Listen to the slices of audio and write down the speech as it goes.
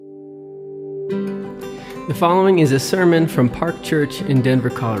The following is a sermon from Park Church in Denver,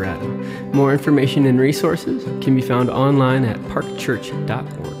 Colorado. More information and resources can be found online at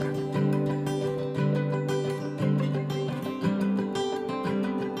parkchurch.org.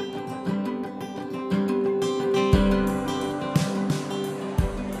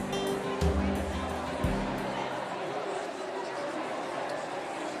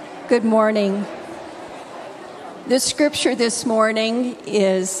 Good morning. The scripture this morning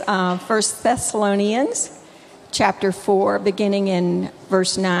is 1 Thessalonians chapter 4, beginning in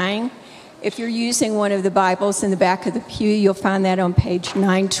verse 9. If you're using one of the Bibles in the back of the pew, you'll find that on page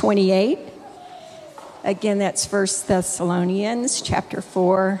 928. Again, that's 1 Thessalonians chapter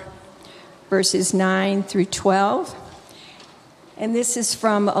 4, verses 9 through 12. And this is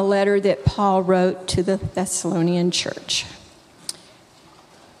from a letter that Paul wrote to the Thessalonian church.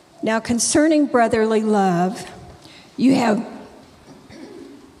 Now, concerning brotherly love, you have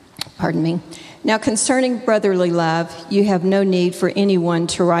no need for anyone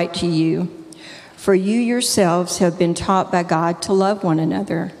to write to you, for you yourselves have been taught by God to love one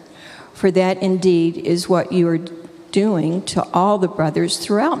another, for that indeed is what you are doing to all the brothers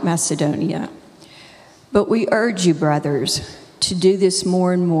throughout Macedonia. But we urge you, brothers, to do this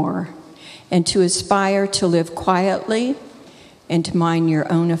more and more, and to aspire to live quietly, and to mind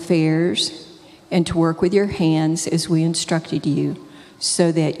your own affairs, and to work with your hands as we instructed you, so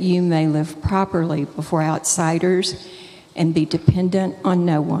that you may live properly before outsiders and be dependent on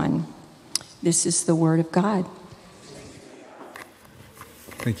no one. This is the word of God.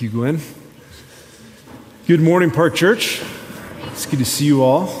 Thank you, Gwen. Good morning, Park Church. It's good to see you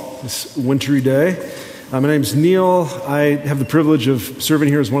all this wintry day. My name's Neil. I have the privilege of serving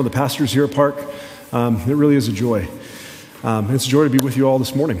here as one of the pastors here at Park. It really is a joy. It's a joy to be with you all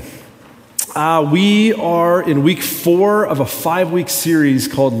this morning. We are in week 4 of a 5-week series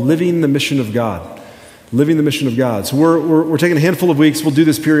called Living the Mission of God. Living the Mission of God. So we're taking a handful of weeks. We'll do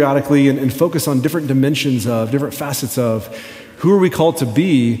this periodically and focus on different dimensions of, different facets of who are we called to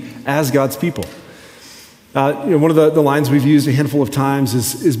be as God's people. One of the lines we've used a handful of times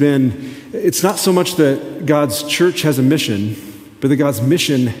has been, it's not so much that God's church has a mission, but that God's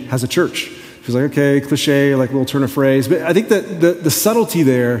mission has a church. Feels like, okay, cliche, like a little turn of phrase. But I think that the subtlety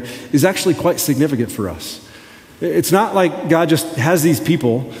there is actually quite significant for us. It's not like God just has these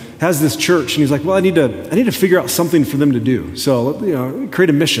people, has this church, and he's like, well, I need to figure out something for them to do. So, create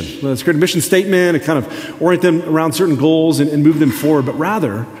a mission. Let's create a mission statement and kind of orient them around certain goals and move them forward. But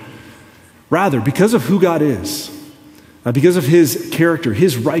rather, because of who God is, because of his character,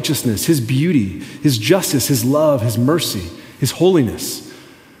 his righteousness, his beauty, his justice, his love, his mercy, his holiness,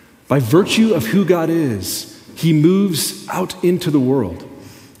 by virtue of who God is, he moves out into the world.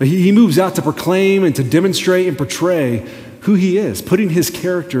 He moves out to proclaim and to demonstrate and portray who he is, putting his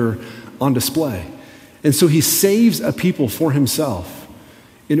character on display. And so he saves a people for himself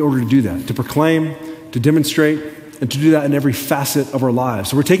in order to do that, to proclaim, to demonstrate, and to do that in every facet of our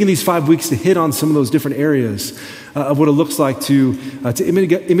lives. So we're taking these 5 weeks to hit on some of those different areas of what it looks like to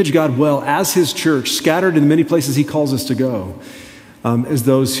image God well as his church, scattered in the many places he calls us to go. As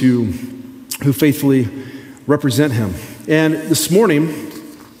those who faithfully represent him. And this morning,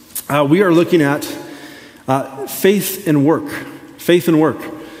 we are looking at faith and work. Faith and work.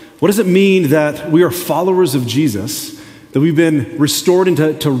 What does it mean that we are followers of Jesus, that we've been restored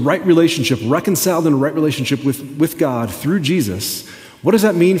into right relationship, reconciled in a right relationship with God through Jesus? What does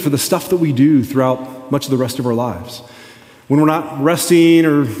that mean for the stuff that we do throughout much of the rest of our lives? When we're not resting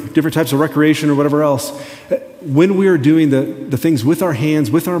or different types of recreation or whatever else, when we are doing the things with our hands,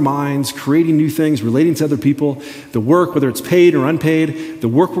 with our minds, creating new things, relating to other people, the work, whether it's paid or unpaid, the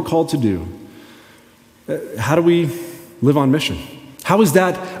work we're called to do, how do we live on mission? How is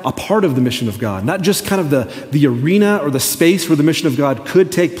that a part of the mission of God? Not just kind of the arena or the space where the mission of God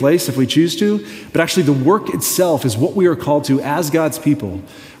could take place if we choose to, but actually the work itself is what we are called to as God's people,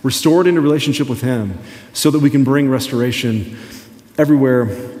 restored into relationship with him so that we can bring restoration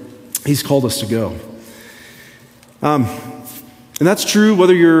everywhere he's called us to go. And that's true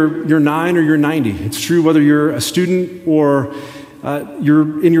whether you're 9 or you're 90. It's true whether you're a student or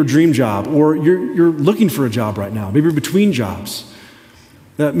you're in your dream job or you're looking for a job right now. Maybe you're between jobs.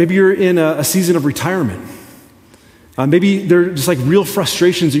 Maybe you're in a season of retirement. Maybe there are just like real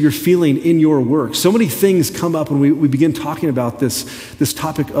frustrations that you're feeling in your work. So many things come up when we begin talking about this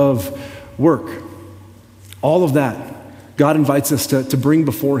topic of work. All of that, God invites us to bring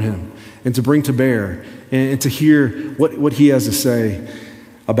before him and to bring to bear and to hear what he has to say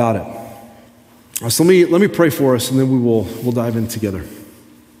about it. So let me pray for us, and then we'll dive in together.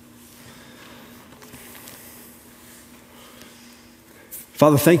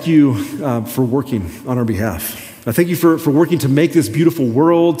 Father, thank you for working on our behalf. I thank you for working to make this beautiful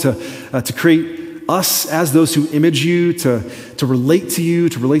world, to create us as those who image you, to relate to you,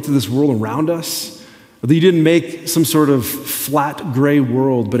 to relate to this world around us. That you didn't make some sort of flat gray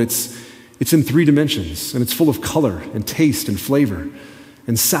world, but it's in 3 dimensions, and it's full of color and taste and flavor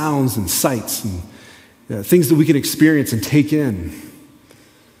and sounds and sights and things that we can experience and take in.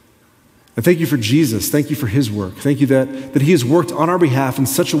 And thank you for Jesus. Thank you for his work. Thank you that he has worked on our behalf in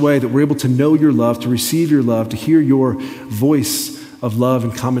such a way that we're able to know your love, to receive your love, to hear your voice of love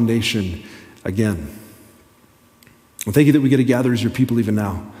and commendation again. And thank you that we get to gather as your people even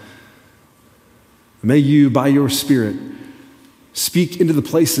now. And may you, by your Spirit, speak into the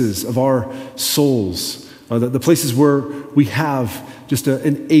places of our souls, the places where we have just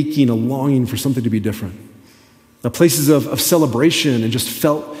an aching, a longing for something to be different. Places of celebration and just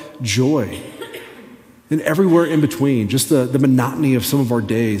felt joy. And everywhere in between, just the monotony of some of our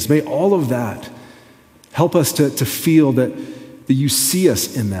days. May all of that help us to feel that you see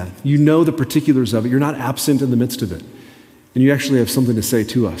us in that. You know the particulars of it. You're not absent in the midst of it. And you actually have something to say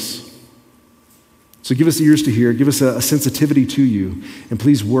to us. So give us ears to hear. Give us a sensitivity to you. And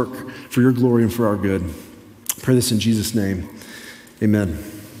please work for your glory and for our good. I pray this in Jesus' name. Amen.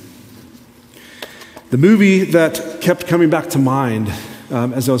 The movie that kept coming back to mind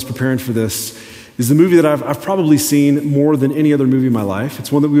as I was preparing for this is the movie that I've probably seen more than any other movie in my life.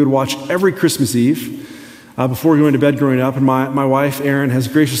 It's one that we would watch every Christmas Eve before going to bed growing up. And my wife, Erin, has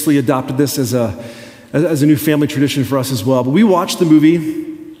graciously adopted this as a new family tradition for us as well. But we watched the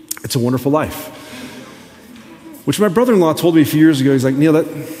movie, It's a Wonderful Life, which my brother-in-law told me a few years ago. He's like, Neil,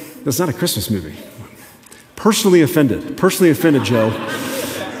 that's not a Christmas movie. Personally offended, Joe.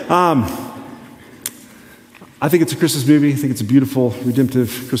 I think it's a Christmas movie. I think it's a beautiful,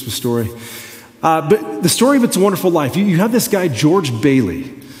 redemptive Christmas story. But the story of It's a Wonderful Life, you have this guy, George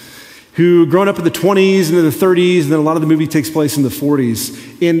Bailey, who grown up in the 20s and in the 30s, and then a lot of the movie takes place in the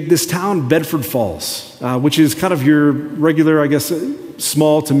 40s, in this town, Bedford Falls, which is kind of your regular, I guess,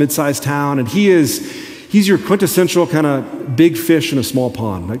 small to mid-sized town. And he's your quintessential kind of big fish in a small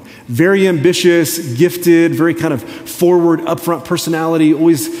pond. Like very ambitious, gifted, very kind of forward, upfront personality,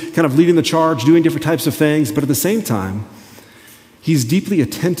 always kind of leading the charge, doing different types of things. But at the same time, he's deeply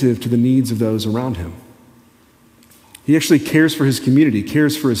attentive to the needs of those around him. He actually cares for his community,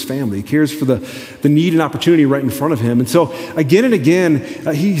 cares for his family, cares for the need and opportunity right in front of him. And so again and again,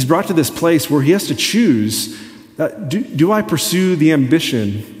 he's brought to this place where he has to choose, do I pursue the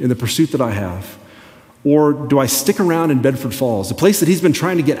ambition in the pursuit that I have? Or do I stick around in Bedford Falls, a place that he's been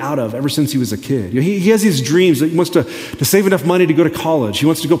trying to get out of ever since he was a kid? He has these dreams that he wants to save enough money to go to college. He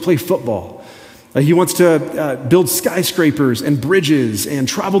wants to go play football. He wants to build skyscrapers and bridges and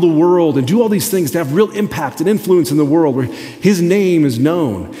travel the world and do all these things to have real impact and influence in the world where his name is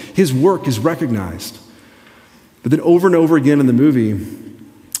known, his work is recognized. But then over and over again in the movie,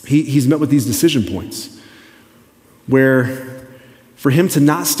 he's met with these decision points where for him to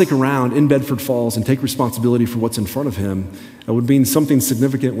not stick around in Bedford Falls and take responsibility for what's in front of him would mean something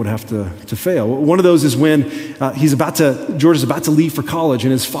significant would have to fail. One of those is when George is about to leave for college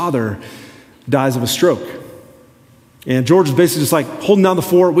and his father dies of a stroke. And George is basically just like holding down the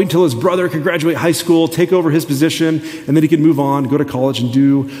fort, waiting until his brother could graduate high school, take over his position, and then he could move on, go to college and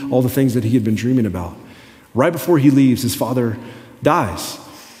do all the things that he had been dreaming about. Right before he leaves, his father dies.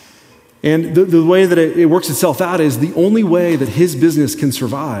 And the way that it works itself out is the only way that his business can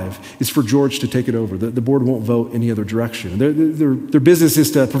survive is for George to take it over. The board won't vote any other direction. Their business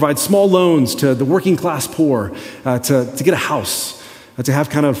is to provide small loans to the working class poor, to get a house, to have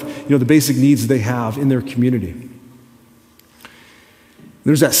kind of the basic needs they have in their community.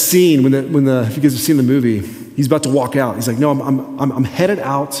 There's that scene when if you guys have seen the movie, he's about to walk out. He's like, no, I'm headed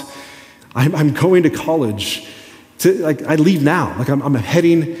out. I'm going to college. I leave now. I'm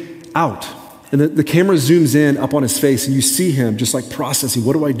heading out. And the camera zooms in up on his face and you see him just like processing,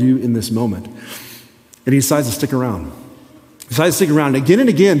 what do I do in this moment? And he decides to stick around. And again and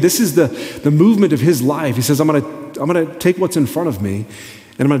again, this is the movement of his life. He says, I'm gonna take what's in front of me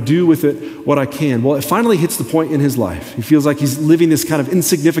and I'm gonna do with it what I can. Well, it finally hits the point in his life. He feels like he's living this kind of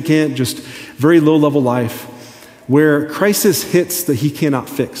insignificant, just very low level life where crisis hits that he cannot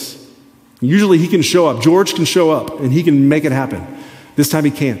fix. Usually he can show up. George can show up and he can make it happen. This time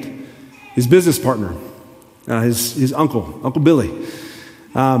he can't. His business partner, his uncle Billy,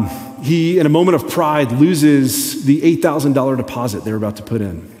 he, in a moment of pride, loses the $8,000 deposit they were about to put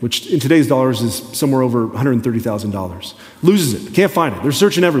in, which in today's dollars is somewhere over $130,000. Loses it, can't find it. They're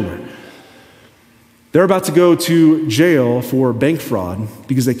searching everywhere. They're about to go to jail for bank fraud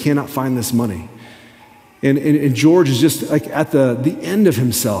because they cannot find this money. And George is just like at the end of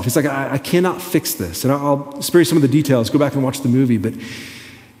himself. He's like, I cannot fix this. And I'll spare you some of the details. Go back and watch the movie. But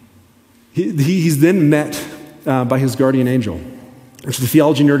he's then met by his guardian angel, which the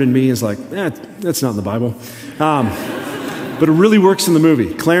theology nerd in me is like, that's not in the Bible. But it really works in the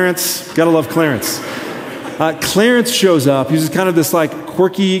movie. Clarence, gotta love Clarence. Clarence shows up. He's kind of this like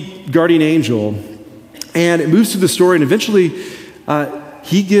quirky guardian angel. And it moves through the story, and eventually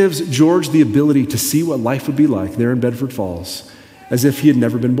he gives George the ability to see what life would be like there in Bedford Falls as if he had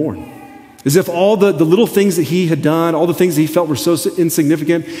never been born. As if all the little things that he had done, all the things that he felt were so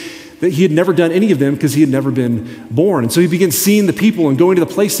insignificant, that he had never done any of them because he had never been born. And so he begins seeing the people and going to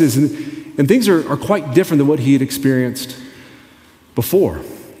the places, and things are quite different than what he had experienced before.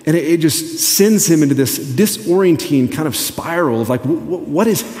 And it just sends him into this disorienting kind of spiral of like, what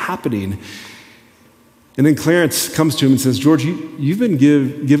is happening? And then Clarence comes to him and says, George, you've been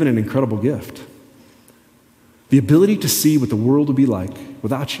given an incredible gift. The ability to see what the world would be like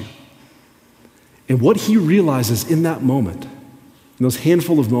without you. And what he realizes in that moment, in those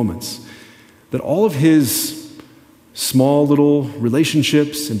handful of moments, that all of his small little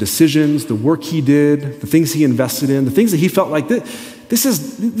relationships and decisions, the work he did, the things he invested in, the things that he felt like,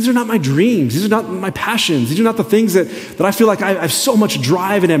 these are not my dreams. These are not my passions. These are not the things that I feel like I have so much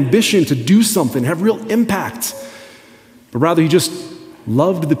drive and ambition to do something, have real impact. But rather, he just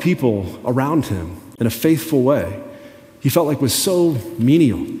loved the people around him in a faithful way. He felt like was so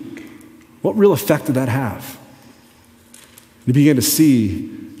menial. What real effect did that have? He began to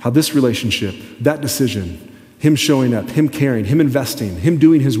see how this relationship, that decision, him showing up, him caring, him investing, him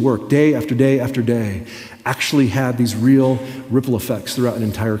doing his work day after day after day, actually had these real ripple effects throughout an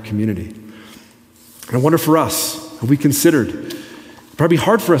entire community. And I wonder for us, have we considered, it'd probably be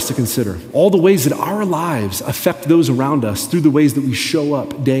hard for us to consider, all the ways that our lives affect those around us through the ways that we show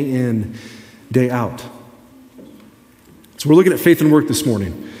up day in, day out. So we're looking at faith and work this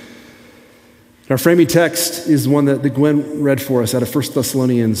morning. Our framing text is one that Gwen read for us out of 1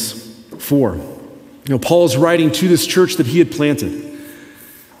 Thessalonians 4. Paul is writing to this church that he had planted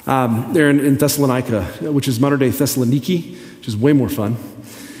there in Thessalonica, which is modern-day Thessaloniki, which is way more fun.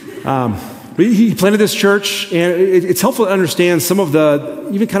 But he planted this church, and it's helpful to understand some of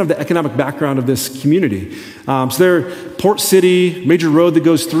even kind of the economic background of this community. So they're port city, major road that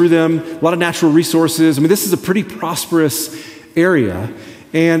goes through them, a lot of natural resources. I mean, this is a pretty prosperous area.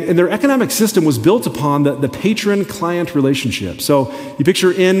 And their economic system was built upon the patron-client relationship. So you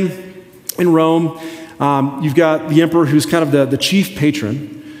picture in Rome, you've got the emperor who's kind of the chief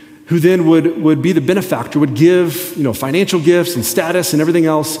patron, who then would be the benefactor, would give financial gifts and status and everything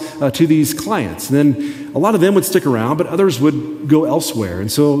else to these clients. And then a lot of them would stick around, but others would go elsewhere.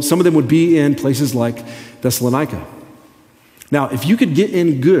 And so some of them would be in places like Thessalonica. Now, if you could get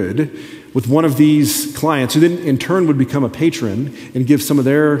in good with one of these clients, who then in turn would become a patron and give some of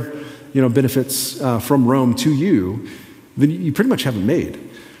their benefits from Rome to you, then you pretty much have it made.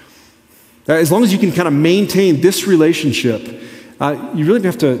 As long as you can kind of maintain this relationship, you really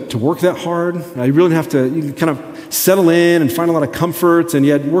don't have to work that hard. You can kind of settle in and find a lot of comfort, and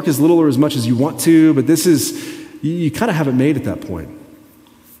yet work as little or as much as you want to, but you kind of have it made at that point.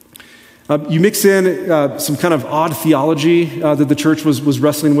 You mix in some kind of odd theology that the church was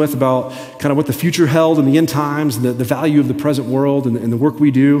wrestling with about kind of what the future held in the end times, and the value of the present world and the work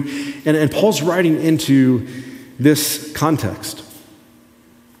we do. And Paul's writing into this context.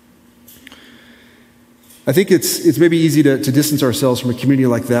 I think it's maybe easy to distance ourselves from a community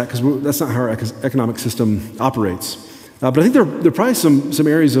like that because that's not how our economic system operates. But I think there are probably some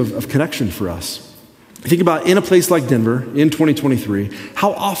areas of connection for us. Think about in a place like Denver in 2023,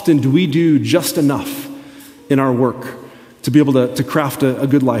 how often do we do just enough in our work to be able to craft a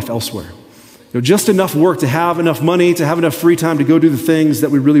good life elsewhere? Just enough work to have enough money, to have enough free time to go do the things that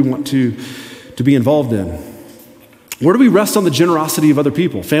we really want to be involved in. Where do we rest on the generosity of other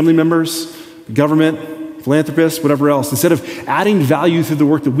people, family members, government, philanthropists, whatever else? Instead of adding value through the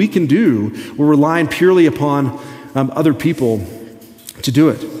work that we can do, we're relying purely upon other people to do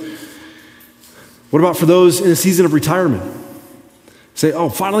it. What about for those in a season of retirement? Say, oh,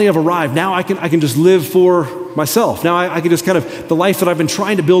 finally I've arrived. Now I can just live for myself. Now I can just kind of, the life that I've been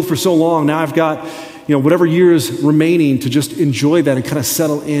trying to build for so long, now I've got, whatever years remaining to just enjoy that and kind of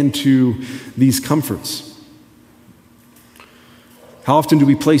settle into these comforts. How often do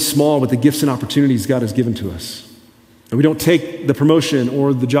we play small with the gifts and opportunities God has given to us? And we don't take the promotion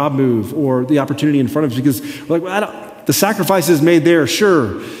or the job move or the opportunity in front of us because we're like, well, the sacrifices made there,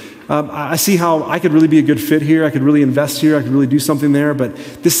 sure. I see how I could really be a good fit here. I could really invest here. I could really do something there, but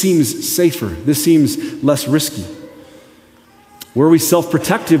this seems safer. This seems less risky. Where are we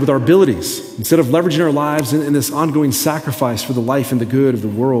self-protective with our abilities instead of leveraging our lives in this ongoing sacrifice for the life and the good of the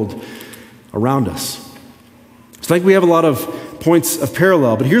world around us? So I think we have a lot of points of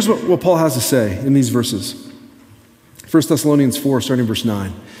parallel, but here's what Paul has to say in these verses. 1 Thessalonians 4, starting verse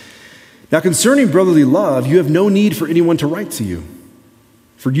 9. Now concerning brotherly love, you have no need for anyone to write to you,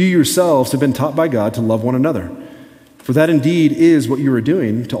 for you yourselves have been taught by God to love one another. For that indeed is what you are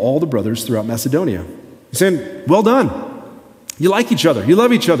doing to all the brothers throughout Macedonia. He's saying, well done. You like each other. You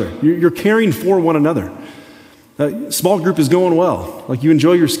love each other. You're caring for one another. Small group is going well. Like you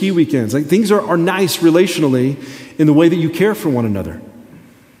enjoy your ski weekends. Like things are nice relationally in the way that you care for one another.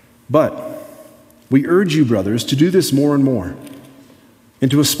 But we urge you, brothers, to do this more and more,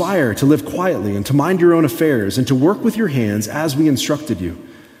 and to aspire to live quietly and to mind your own affairs and to work with your hands as we instructed you,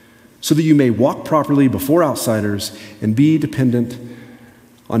 so that you may walk properly before outsiders and be dependent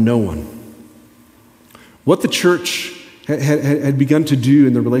on no one. What the church had begun to do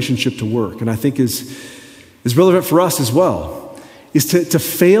in the relationship to work, and I think is relevant for us as well, is to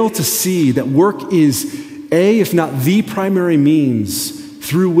fail to see that work is if not the primary means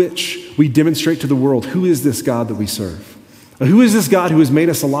through which we demonstrate to the world who is this God that we serve. Who is this God who has made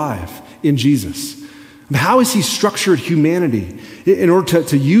us alive in Jesus? And how has he structured humanity in order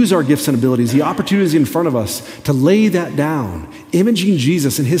to use our gifts and abilities, the opportunities in front of us, to lay that down, imaging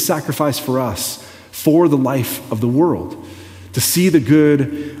Jesus and his sacrifice for us, for the life of the world, to see the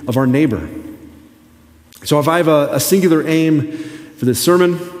good of our neighbor. So if I have a singular aim for this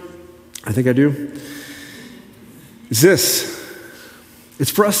sermon, I think I do, it's this.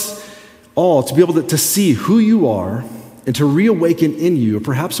 It's for us all to be able to see who you are and to reawaken in you, or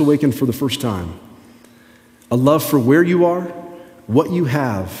perhaps awaken for the first time, a love for where you are, what you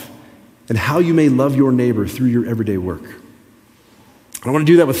have, and how you may love your neighbor through your everyday work. I want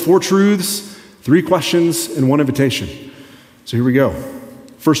to do that with 4 truths, 3 questions, and 1 invitation. So here we go.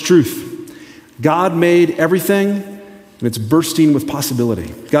 First truth. God made everything, and it's bursting with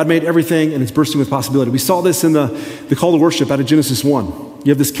possibility. God made everything, and it's bursting with possibility. We saw this in the call to worship out of Genesis 1. You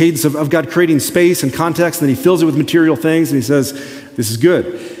have this cadence of God creating space and context, and then he fills it with material things, and he says, this is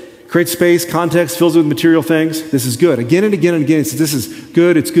good. Creates space, context, fills it with material things. This is good. Again and again and again, he says, this is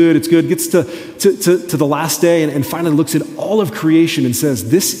good, it's good, it's good. Gets to the last day and finally looks at all of creation and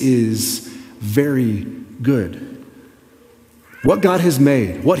says, this is very good. What God has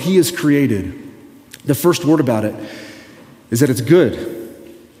made, what he has created, the first word about it is that it's good.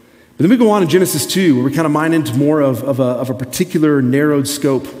 But then we go on in Genesis 2, where we kind of mine into more of a particular narrowed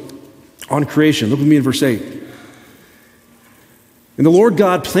scope on creation. Look with me in verse 8. And the Lord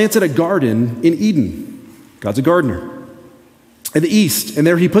God planted a garden in Eden. God's a gardener. In the east, and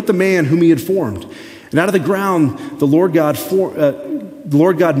there he put the man whom he had formed. And out of the ground the Lord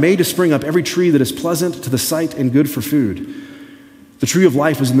God made to spring up every tree that is pleasant to the sight and good for food. The tree of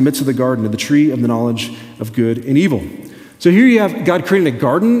life was in the midst of the garden, and the tree of the knowledge of good and evil. So here you have God creating a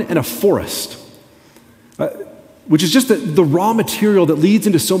garden and a forest, which is just the raw material that leads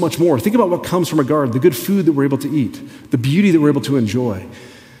into so much more. Think about what comes from a garden, the good food that we're able to eat, the beauty that we're able to enjoy.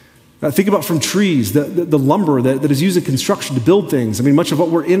 Think about from trees, the lumber that is used in construction to build things. I mean, much of what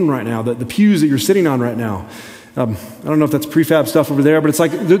we're in right now, the pews that you're sitting on right now. I don't know if that's prefab stuff over there, but it's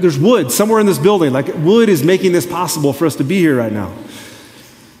like there's wood somewhere in this building. Like wood is making this possible for us to be here right now.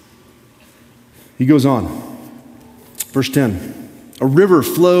 He goes on. Verse 10, a river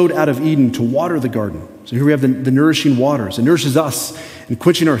flowed out of Eden to water the garden. So here we have the nourishing waters. It nourishes us in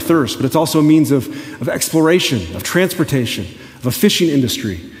quenching our thirst, but it's also a means of exploration, of transportation, of a fishing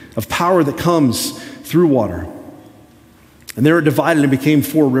industry, of power that comes through water. And there it divided and became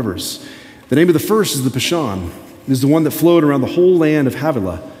 4 rivers. The name of the first is the Pishon. It is the one that flowed around the whole land of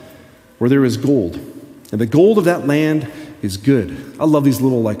Havilah, where there is gold. And the gold of that land is good. I love these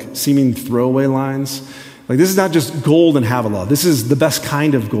little seeming throwaway lines. This is not just gold in Havilah. This is the best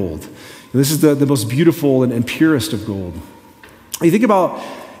kind of gold. This is the most beautiful and purest of gold. You think about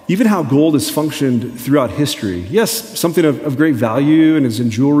even how gold has functioned throughout history. Yes, something of great value and is in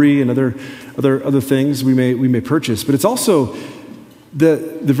jewelry and other things we may purchase, but it's also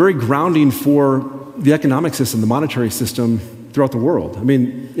the very grounding for the economic system, the monetary system throughout the world. I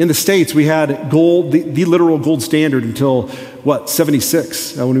mean, in the States, we had gold, the literal gold standard until,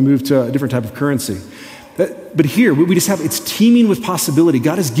 76, when we moved to a different type of currency. But here, we just have, it's teeming with possibility.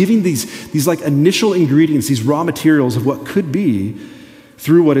 God is giving these initial ingredients, these raw materials of what could be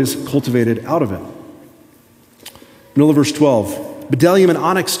through what is cultivated out of it. Middle of verse 12, bdellium and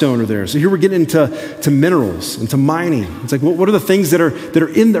onyx stone are there. So here we're getting into minerals, into mining. It's like, what are the things that are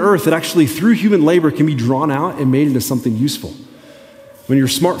in the earth that actually through human labor can be drawn out and made into something useful? When your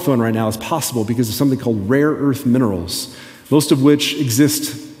smartphone right now is possible because of something called rare earth minerals, most of which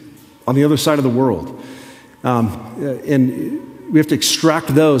exist on the other side of the world. And we have to extract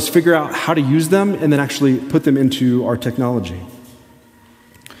those, figure out how to use them, and then actually put them into our technology.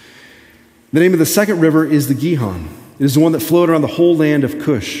 The name of the second river is the Gihon. It is the one that flowed around the whole land of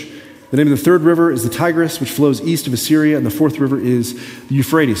Cush. The name of the third river is the Tigris, which flows east of Assyria, and the fourth river is the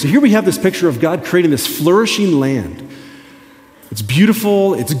Euphrates. So here we have this picture of God creating this flourishing land. It's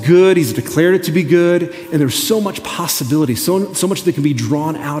beautiful, it's good, he's declared it to be good, and there's so much possibility, so much that can be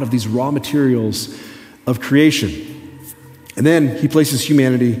drawn out of these raw materials of creation. And then he places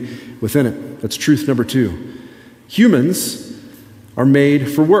humanity within it. That's truth number 2. Humans are made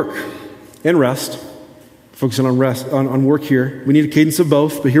for work and rest. Focusing on rest, on work here. We need a cadence of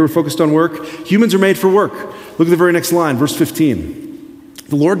both, but here we're focused on work. Humans are made for work. Look at the very next line, verse 15.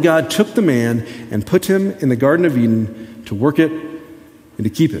 The Lord God took the man and put him in the Garden of Eden to work it and to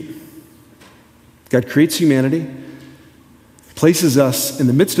keep it. God creates humanity, places us in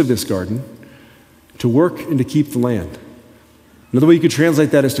the midst of this garden to work and to keep the land. Another way you could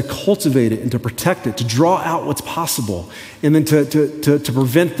translate that is to cultivate it and to protect it, to draw out what's possible, and then to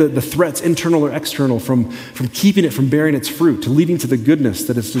prevent the threats, internal or external, from keeping it from bearing its fruit, to leading to the goodness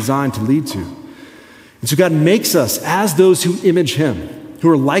that it's designed to lead to. And so God makes us as those who image him, who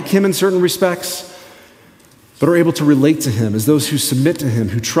are like him in certain respects, but are able to relate to him, as those who submit to him,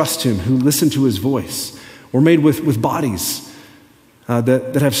 who trust him, who listen to his voice. We're made with bodies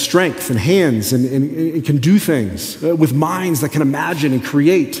that have strength and hands and can do things, with minds that can imagine and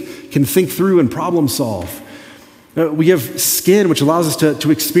create, can think through and problem solve. We have skin, which allows us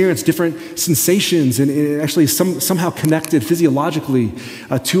to experience different sensations and actually somehow connected physiologically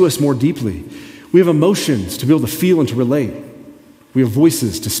to us more deeply. We have emotions to be able to feel and to relate. We have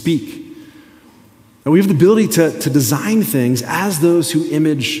voices to speak. And we have the ability to design things as those who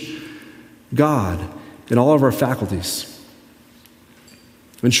image God in all of our faculties.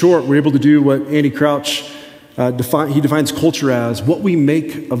 In short, we're able to do what Andy Crouch defines culture as what we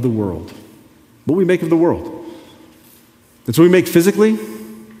make of the world. What we make of the world. It's what we make physically,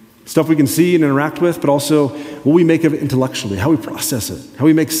 stuff we can see and interact with, but also what we make of it intellectually, how we process it, how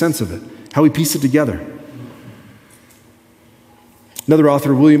we make sense of it, how we piece it together. Another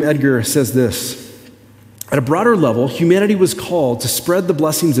author, William Edgar, says this: at a broader level, humanity was called to spread the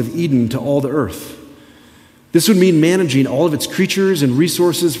blessings of Eden to all the earth. This would mean managing all of its creatures and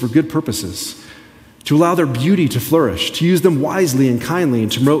resources for good purposes, to allow their beauty to flourish, to use them wisely and kindly,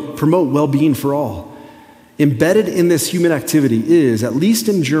 and to promote well-being for all. Embedded in this human activity is, at least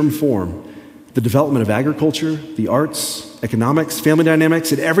in germ form, the development of agriculture, the arts, economics, family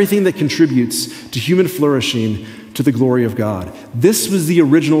dynamics, and everything that contributes to human flourishing to the glory of God. This was the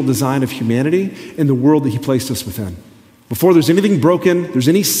original design of humanity and the world that he placed us within. Before there's anything broken, there's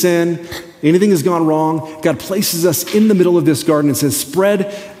any sin, anything has gone wrong, God places us in the middle of this garden and says,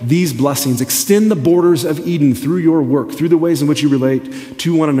 spread these blessings, extend the borders of Eden through your work, through the ways in which you relate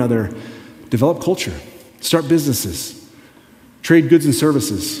to one another. Develop culture, start businesses, trade goods and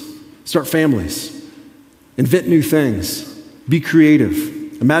services, start families, invent new things, be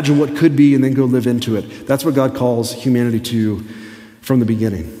creative, imagine what could be and then go live into it. That's what God calls humanity to from the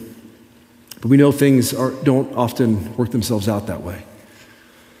beginning. But we know things don't often work themselves out that way.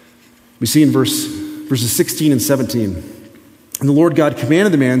 We see in verses 16 and 17, and the Lord God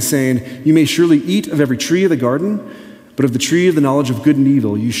commanded the man, saying, you may surely eat of every tree of the garden, but of the tree of the knowledge of good and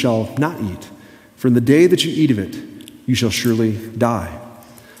evil you shall not eat. For in the day that you eat of it, you shall surely die.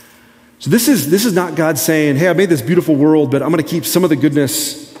 So this is not God saying, hey, I made this beautiful world, but I'm going to keep some of the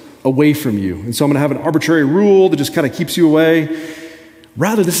goodness away from you. And so I'm going to have an arbitrary rule that just kind of keeps you away.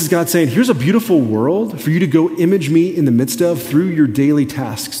 Rather, this is God saying, here's a beautiful world for you to go image me in the midst of through your daily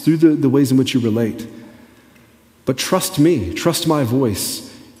tasks, through the ways in which you relate. But trust me, trust my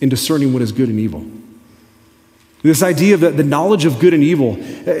voice in discerning what is good and evil. This idea of the knowledge of good and evil,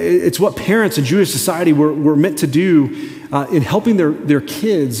 it's what parents in Jewish society were meant to do in helping their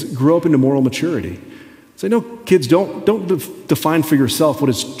kids grow up into moral maturity. So no, kids, don't define for yourself what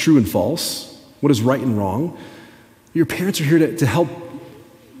is true and false, what is right and wrong. Your parents are here to help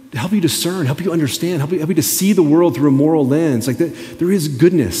you discern, help you understand, help you to see the world through a moral lens. Like there is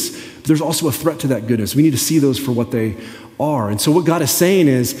goodness, but there's also a threat to that goodness. We need to see those for what they are. And so what God is saying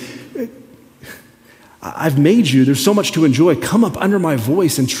is, I've made you, there's so much to enjoy. Come up under my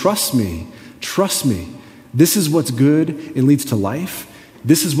voice and trust me. Trust me. This is what's good and leads to life.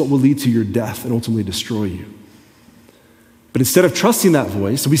 This is what will lead to your death and ultimately destroy you. But instead of trusting that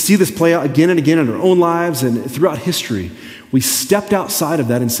voice, we see this play out again and again in our own lives and throughout history. We stepped outside of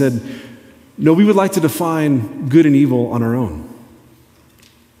that and said, no, we would like to define good and evil on our own.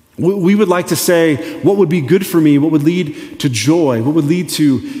 We would like to say, what would be good for me? What would lead to joy? What would lead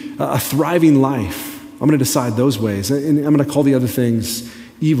to a thriving life? I'm going to decide those ways, and I'm going to call the other things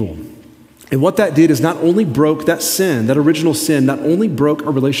evil. And what that did is not only broke that sin, that original sin, not only broke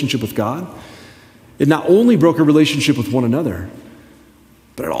our relationship with God, it not only broke our relationship with one another,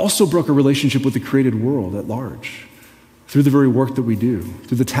 but it also broke our relationship with the created world at large through the very work that we do,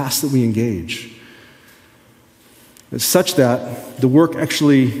 through the tasks that we engage. It's such that the work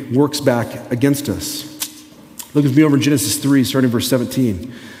actually works back against us. Look with me over in Genesis 3, starting verse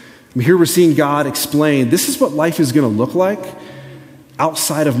 17. Here we're seeing God explain, this is what life is going to look like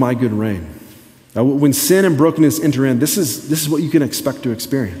outside of my good reign. Now, when sin and brokenness enter in, this is what you can expect to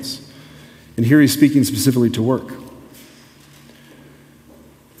experience. And here he's speaking specifically to work.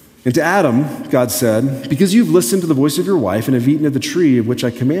 And to Adam, God said, because you've listened to the voice of your wife and have eaten of the tree of which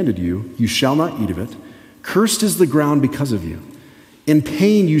I commanded you, you shall not eat of it. Cursed is the ground because of you. In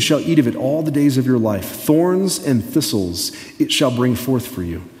pain you shall eat of it all the days of your life. Thorns and thistles it shall bring forth for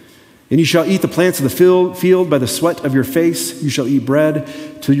you. And you shall eat the plants of the field by the sweat of your face. You shall eat bread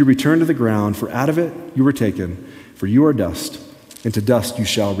till you return to the ground, for out of it you were taken, for you are dust, and to dust you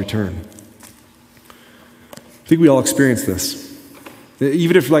shall return. I think we all experience this.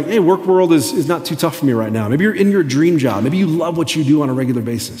 Even if you're like, hey, work world is not too tough for me right now. Maybe you're in your dream job. Maybe you love what you do on a regular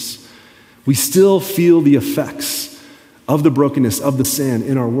basis. We still feel the effects of the brokenness, of the sin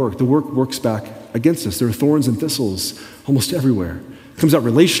in our work. The work works back against us. There are thorns and thistles almost everywhere. It comes out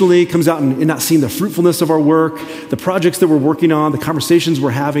relationally, comes out in not seeing the fruitfulness of our work, the projects that we're working on, the conversations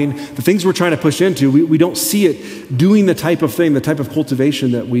we're having, the things we're trying to push into. We don't see it doing the type of thing, the type of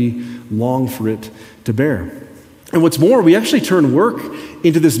cultivation that we long for it to bear. And what's more, we actually turn work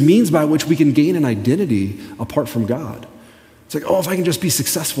into this means by which we can gain an identity apart from God. It's like, oh, if I can just be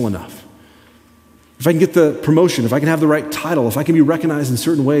successful enough, if I can get the promotion, if I can have the right title, if I can be recognized in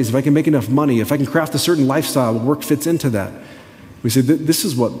certain ways, if I can make enough money, if I can craft a certain lifestyle, work fits into that. We say, this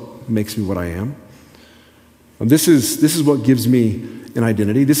is what makes me what I am. And this is what gives me an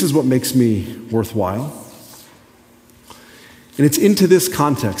identity. This is what makes me worthwhile. And it's into this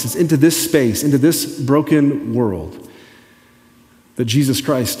context, it's into this space, into this broken world that Jesus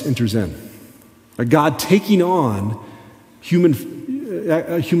Christ enters in. A God taking on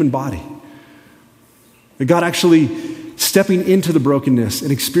a human body. A God actually stepping into the brokenness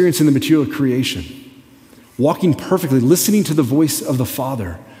and experiencing the material creation. Walking perfectly, listening to the voice of the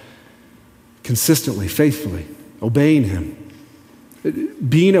Father consistently, faithfully, obeying Him.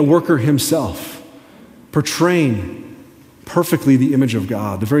 Being a worker Himself, portraying perfectly the image of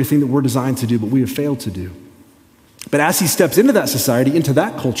God, the very thing that we're designed to do, but we have failed to do. But as He steps into that society, into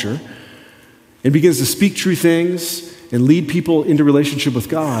that culture, and begins to speak true things and lead people into relationship with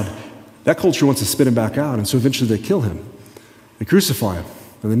God, that culture wants to spit Him back out, and so eventually they kill Him. They crucify Him,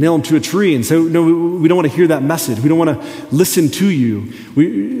 and they nail Him to a tree and say, no, we don't want to hear that message. We don't want to listen to you.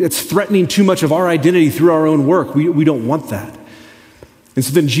 It's threatening too much of our identity through our own work. We don't want that. And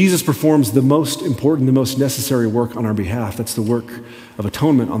so then Jesus performs the most important, the most necessary work on our behalf. That's the work of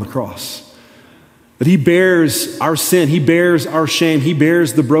atonement on the cross. That He bears our sin, He bears our shame, He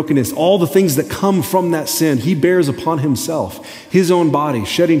bears the brokenness, all the things that come from that sin, He bears upon Himself, His own body,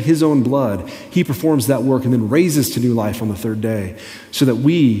 shedding His own blood. He performs that work and then raises to new life on the third day so that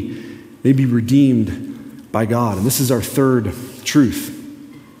we may be redeemed by God. And this is our third truth.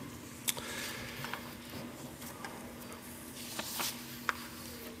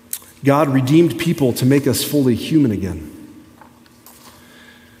 God redeemed people to make us fully human again.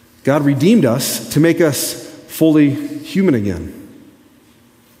 God redeemed us to make us fully human again.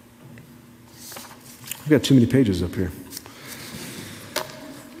 I've got too many pages up here.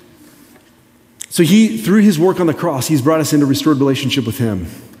 So through His work on the cross, He's brought us into restored relationship with Him.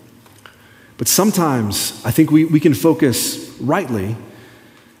 But sometimes I think we can focus rightly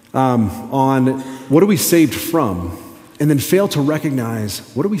on what are we saved from, and then fail to recognize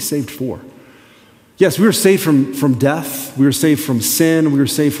what are we saved for. Yes, we were saved from death. We were saved from sin. We were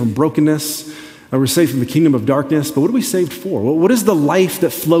saved from brokenness. We were saved from the kingdom of darkness. But what are we saved for? What is the life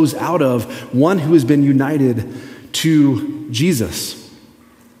that flows out of one who has been united to Jesus?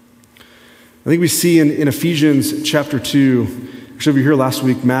 I think we see in Ephesians chapter 2, actually over here last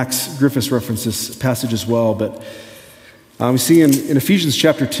week, Max Griffiths referenced this passage as well, but we see in Ephesians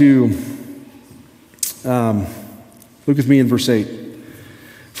chapter 2, look with me in verse 8.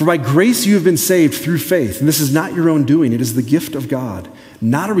 For by grace you have been saved through faith, and this is not your own doing. It is the gift of God,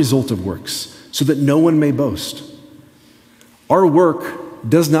 not a result of works, so that no one may boast. Our work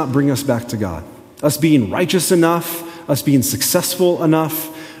does not bring us back to God. Us being righteous enough, us being successful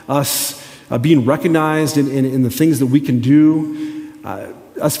enough, us being recognized in the things that we can do,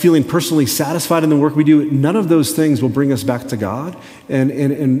 us feeling personally satisfied in the work we do, none of those things will bring us back to God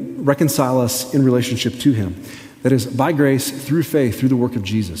and reconcile us in relationship to him. That is, by grace, through faith, through the work of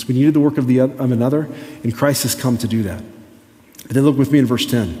Jesus. We needed the work of another, and Christ has come to do that. And then look with me in verse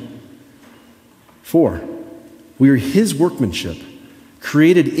 10. For we are his workmanship,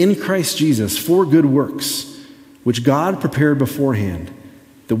 created in Christ Jesus for good works, which God prepared beforehand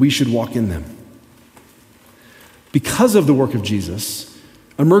that we should walk in them. Because of the work of Jesus,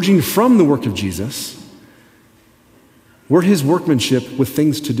 emerging from the work of Jesus, we're his workmanship with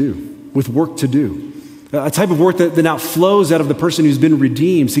things to do, with work to do. A type of work that now flows out of the person who's been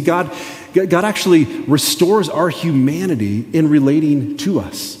redeemed. See, God actually restores our humanity in relating to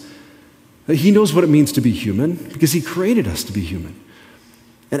us. He knows what it means to be human because he created us to be human.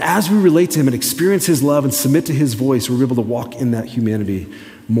 And as we relate to him and experience his love and submit to his voice, we're able to walk in that humanity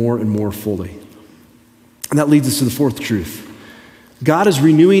more and more fully. And that leads us to the fourth truth. God is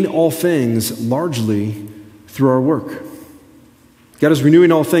renewing all things largely through our work. God is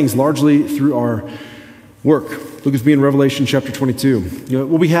renewing all things largely through our work. Look with me in Revelation chapter 22.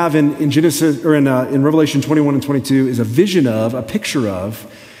 What we have in Genesis or in Revelation 21 and 22 is a vision of, a picture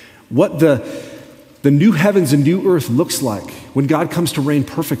of what the new heavens and new earth looks like when God comes to reign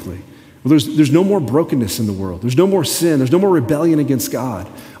perfectly. Well, there's no more brokenness in the world. There's no more sin. There's no more rebellion against God.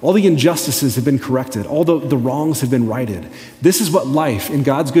 All the injustices have been corrected. All the wrongs have been righted. This is what life in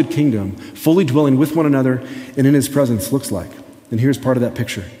God's good kingdom, fully dwelling with one another and in his presence, looks like. And here's part of that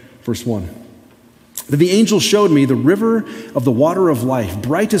picture. Verse 1. Then the angel showed me the river of the water of life,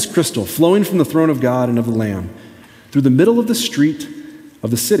 bright as crystal, flowing from the throne of God and of the Lamb, through the middle of the street of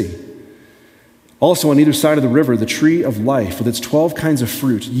the city. Also on either side of the river, the tree of life with its 12 kinds of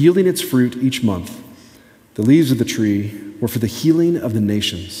fruit, yielding its fruit each month. The leaves of the tree were for the healing of the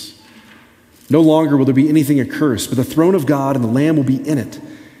nations. No longer will there be anything accursed, but the throne of God and the Lamb will be in it,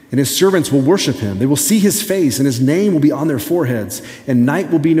 and his servants will worship him. They will see his face, and his name will be on their foreheads, and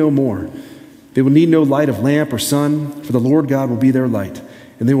night will be no more. They will need no light of lamp or sun, for the Lord God will be their light,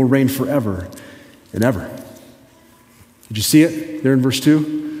 and they will reign forever and ever. Did you see it there in verse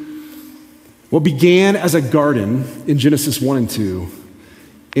 2? What began as a garden in Genesis 1 and 2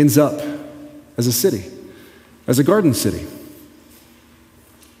 ends up as a city, as a garden city.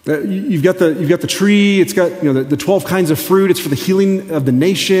 You've got the tree, it's got the 12 kinds of fruit, it's for the healing of the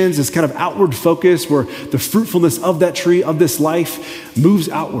nations, it's kind of outward focus where the fruitfulness of that tree, of this life, moves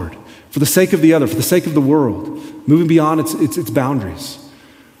outward for the sake of the other, for the sake of the world, moving beyond its boundaries.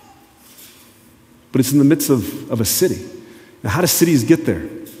 But it's in the midst of a city. Now, how do cities get there?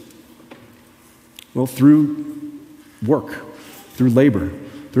 Well, through work, through labor,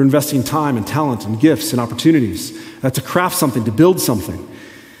 through investing time and talent and gifts and opportunities to craft something, to build something.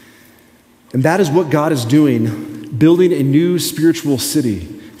 And that is what God is doing, building a new spiritual city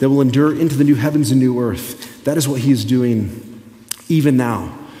that will endure into the new heavens and new earth. That is what he is doing even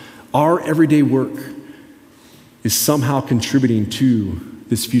now. Our everyday work is somehow contributing to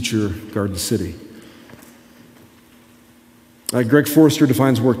this future garden city. Greg Forrester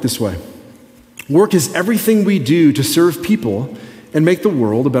defines work this way. Work is everything we do to serve people and make the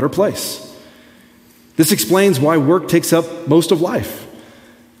world a better place. This explains why work takes up most of life.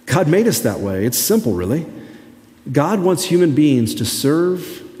 God made us that way. It's simple, really. God wants human beings to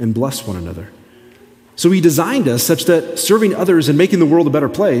serve and bless one another. So he designed us such that serving others and making the world a better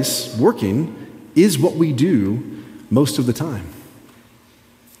place, working, is what we do most of the time.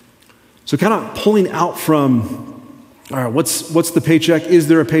 So kind of pulling out from, all right, what's the paycheck? Is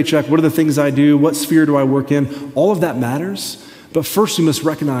there a paycheck? What are the things I do? What sphere do I work in? All of that matters. But first we must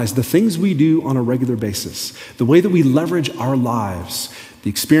recognize the things we do on a regular basis, the way that we leverage our lives, the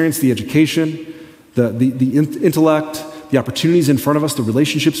experience, the education, the intellect, the opportunities in front of us, the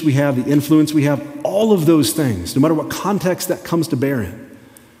relationships we have, the influence we have, all of those things, no matter what context that comes to bear in,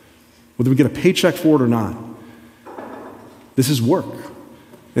 whether we get a paycheck for it or not, this is work.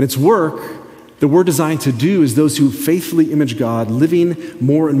 And it's work that we're designed to do as those who faithfully image God, living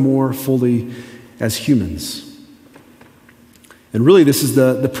more and more fully as humans. And really, this is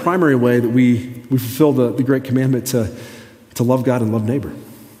the primary way that we fulfill the great commandment to love God and love neighbor.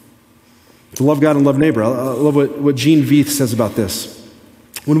 To love God and love neighbor. I love what Gene Veith says about this.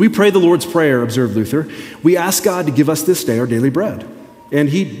 When we pray the Lord's Prayer, observed Luther, we ask God to give us this day our daily bread. And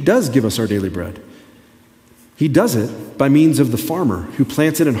he does give us our daily bread. He does it by means of the farmer who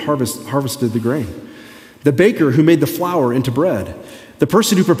planted and harvested the grain, the baker who made the flour into bread, the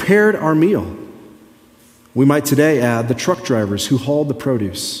person who prepared our meal. We might today add the truck drivers who hauled the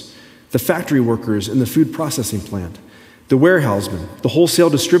produce, the factory workers in the food processing plant, the warehousemen, the wholesale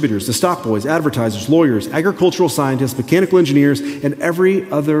distributors, the stock boys, advertisers, lawyers, agricultural scientists, mechanical engineers, and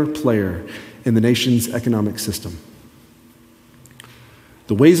every other player in the nation's economic system.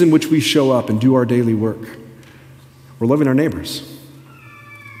 The ways in which we show up and do our daily work, we're loving our neighbors.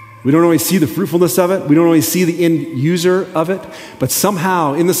 We don't always see the fruitfulness of it. We don't always see the end user of it. But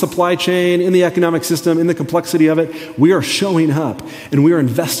somehow, in the supply chain, in the economic system, in the complexity of it, we are showing up and we are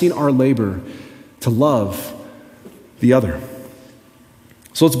investing our labor to love the other.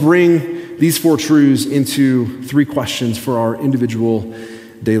 So let's bring these four truths into three questions for our individual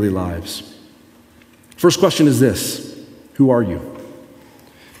daily lives. First question is this: who are you?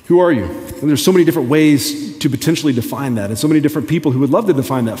 Who are you? And there's so many different ways to potentially define that, and so many different people who would love to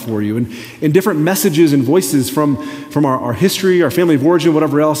define that for you, and different messages and voices from our history, our family of origin,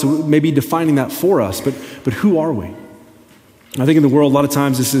 whatever else, may be defining that for us. But who are we? I think in the world, a lot of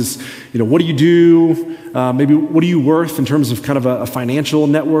times this is, what do you do? Maybe what are you worth in terms of kind of a financial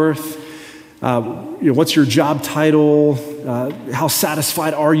net worth? What's your job title? How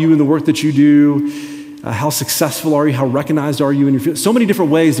satisfied are you in the work that you do? How successful are you? How recognized are you in your field? So many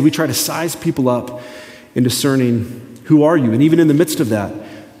different ways that we try to size people up in discerning who are you. And even in the midst of that,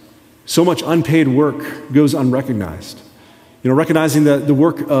 so much unpaid work goes unrecognized. Recognizing the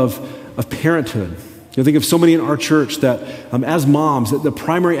work of parenthood. Think of so many in our church that as moms, that the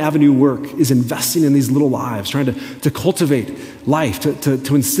primary avenue work is investing in these little lives, trying to cultivate life,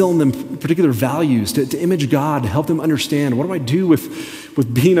 to instill in them particular values, to image God, to help them understand, what do I do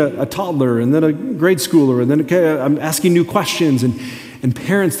with being a toddler and then a grade schooler, and then I'm asking new questions, and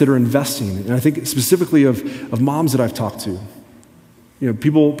parents that are investing. And I think specifically of moms that I've talked to.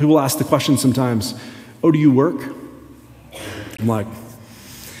 People ask the question sometimes, oh, do you work? I'm like,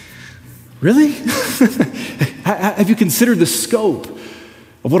 really? Have you considered the scope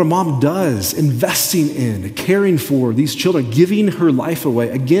of what a mom does, investing in, caring for these children, giving her life away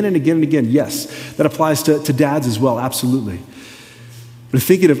again and again and again? Yes, that applies to dads as well, absolutely. But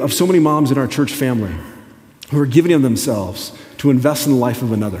thinking of so many moms in our church family who are giving of themselves to invest in the life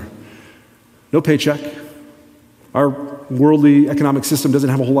of another. No paycheck. Our worldly economic system doesn't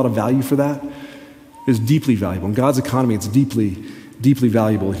have a whole lot of value for that. It is deeply valuable. In God's economy, it's deeply, deeply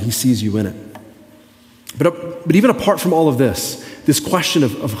valuable, and He sees you in it. But even apart from all of this question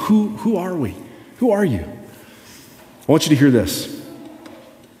of who are we? Who are you? I want you to hear this.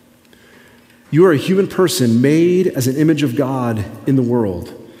 You are a human person made as an image of God in the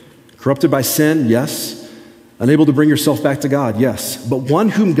world. Corrupted by sin, yes. Unable to bring yourself back to God, yes. But one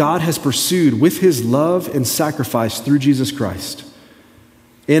whom God has pursued with His love and sacrifice through Jesus Christ.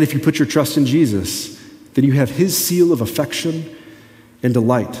 And if you put your trust in Jesus, then you have His seal of affection and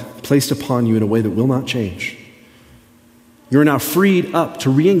delight placed upon you in a way that will not change. You are now freed up to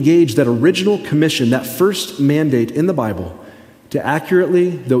re-engage that original commission, that first mandate in the Bible, to accurately,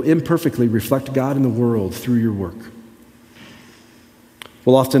 though imperfectly, reflect God in the world through your work.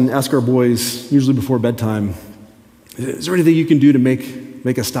 We'll often ask our boys, usually before bedtime, is there anything you can do to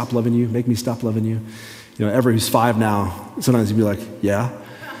make us stop loving you, make me stop loving you? Everett, who's 5 now, sometimes he'd be like, yeah.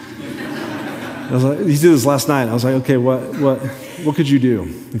 I was like, he did this last night. I was like, okay, what could you do?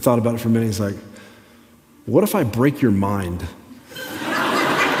 He thought about it for a minute. He's like, what if I break your mind?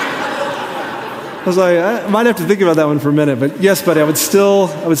 I was like, I might have to think about that one for a minute, but yes, buddy, I would still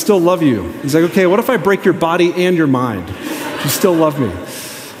love you. He's like, okay, what if I break your body and your mind? You still love me.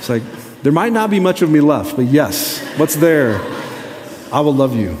 It's like, there might not be much of me left, but yes, what's there? I will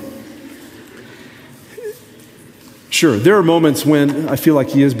love you. Sure, there are moments when I feel like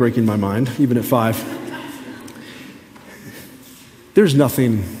he is breaking my mind, even at 5. There's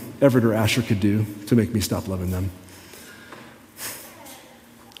nothing Everett or Asher could do to make me stop loving them.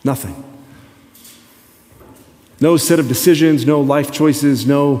 Nothing. No set of decisions, no life choices,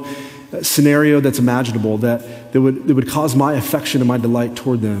 no scenario that's imaginable that would cause my affection and my delight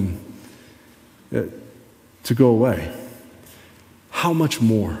toward them to go away. How much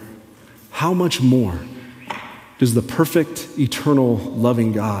more does the perfect, eternal,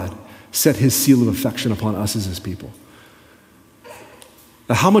 loving God set His seal of affection upon us as His people?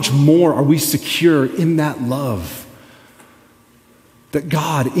 How much more are we secure in that love? That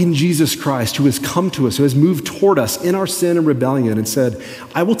God, in Jesus Christ, who has come to us, who has moved toward us in our sin and rebellion and said,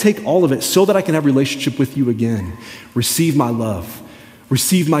 I will take all of it so that I can have a relationship with you again. Receive my love.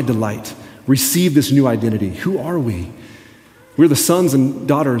 Receive my delight. Receive this new identity. Who are we? We're the sons and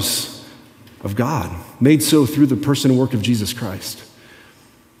daughters of God, made so through the person and work of Jesus Christ.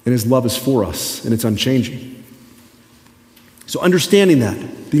 And His love is for us, and it's unchanging. So understanding that,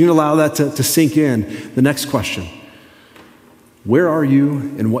 you can allow that to sink in. The next question: where are you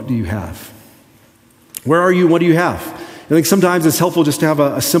and what do you have? Where are you and what do you have? think sometimes it's helpful just to have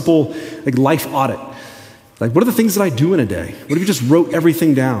a simple life audit. Like, what are the things that I do in a day? What if you just wrote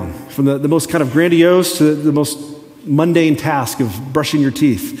everything down, from the most kind of grandiose to the most mundane task of brushing your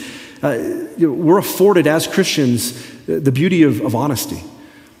teeth? We're afforded as Christians the beauty of honesty.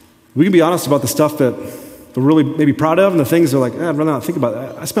 We can be honest about the stuff that we're really maybe proud of and the things that are like, I'd rather not think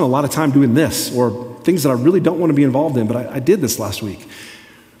about it. I spent a lot of time doing this, or things that I really don't want to be involved in, but I did this last week.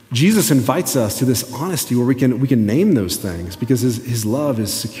 Jesus invites us to this honesty where we can name those things because his love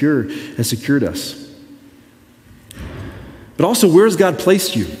has secured us. But also, where has God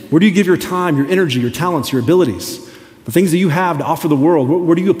placed you? Where do you give your time, your energy, your talents, your abilities? The things that you have to offer the world,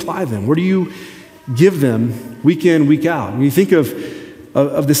 where do you apply them? Where do you give them week in, week out? When you think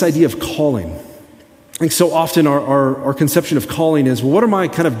of this idea of calling, I think so often our conception of calling is, well, what are my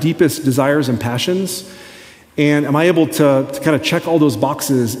kind of deepest desires and passions? And am I able to kind of check all those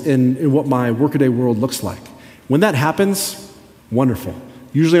boxes in what my workaday world looks like? When that happens, wonderful.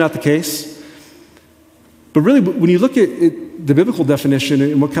 Usually not the case. But really, when you look at the biblical definition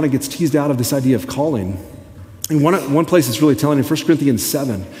and what kind of gets teased out of this idea of calling, in one place it's really telling, in 1 Corinthians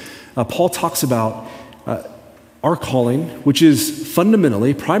 7, Paul talks about our calling, which is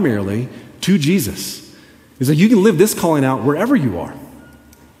fundamentally, primarily, to Jesus. He's like, you can live this calling out wherever you are,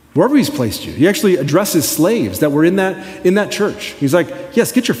 wherever he's placed you. He actually addresses slaves that were in that church. He's like,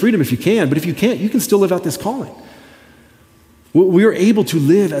 yes, get your freedom if you can, but if you can't, you can still live out this calling. We are able to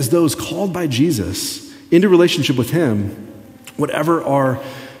live as those called by Jesus into relationship with him, whatever our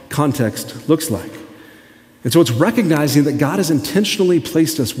context looks like. And so it's recognizing that God has intentionally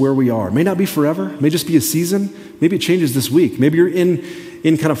placed us where we are. It may not be forever, it may just be a season, maybe it changes this week, maybe you're in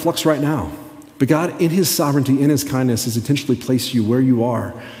kind of flux right now. But God, in his sovereignty, in his kindness, has intentionally placed you where you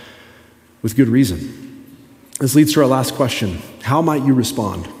are with good reason. This leads to our last question. How might you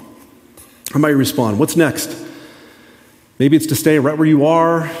respond? How might you respond? What's next? Maybe it's to stay right where you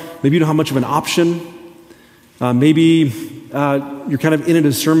are. Maybe you don't have much of an option. Maybe you're kind of in a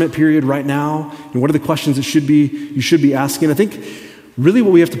discernment period right now. And what are the questions that you should be asking? I think really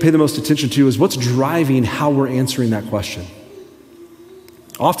what we have to pay the most attention to is what's driving how we're answering that question.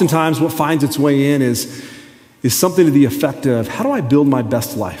 Oftentimes what finds its way in is something to the effect of, how do I build my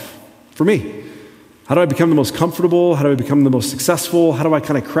best life for me? How do I become the most comfortable? How do I become the most successful? How do I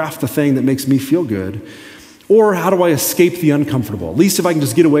kind of craft the thing that makes me feel good? Or how do I escape the uncomfortable? At least if I can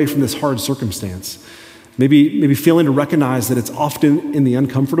just get away from this hard circumstance. Maybe failing to recognize that it's often in the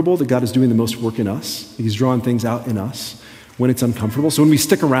uncomfortable that God is doing the most work in us. He's drawing things out in us when it's uncomfortable. So when we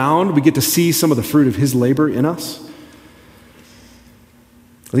stick around, we get to see some of the fruit of his labor in us.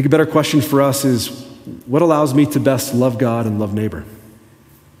 I think a better question for us is, what allows me to best love God and love neighbor?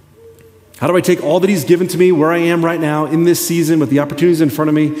 How do I take all that he's given to me where I am right now in this season with the opportunities in front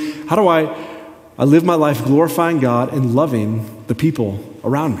of me? How do I live my life glorifying God and loving the people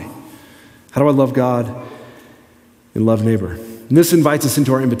around me? How do I love God and love neighbor? And this invites us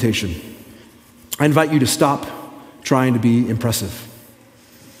into our invitation. I invite you to stop trying to be impressive.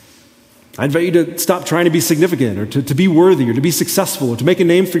 I invite you to stop trying to be significant or to be worthy or to be successful or to make a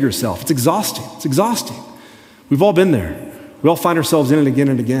name for yourself. It's exhausting. It's exhausting. We've all been there. We all find ourselves in it again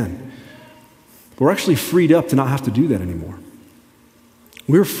and again. But we're actually freed up to not have to do that anymore.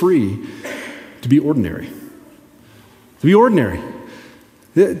 We're free to be ordinary. To be ordinary.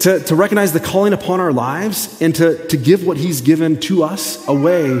 To recognize the calling upon our lives and to give what he's given to us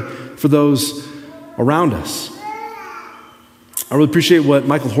away for those around us. I really appreciate what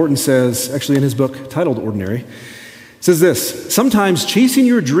Michael Horton says, actually in his book titled Ordinary. It says this: sometimes chasing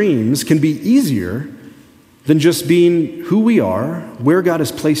your dreams can be easier than just being who we are, where God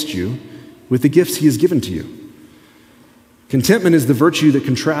has placed you, with the gifts he has given to you. Contentment is the virtue that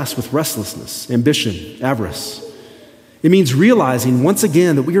contrasts with restlessness, ambition, avarice. It means realizing once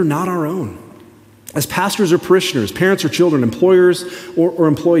again that we are not our own. As pastors or parishioners, parents or children, employers or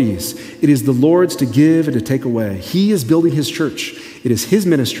employees, it is the Lord's to give and to take away. He is building his church. It is his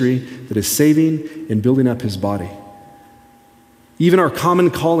ministry that is saving and building up his body. Even our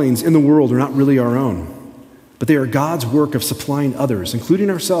common callings in the world are not really our own, but they are God's work of supplying others, including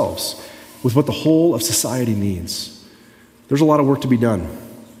ourselves, with what the whole of society needs. There's a lot of work to be done,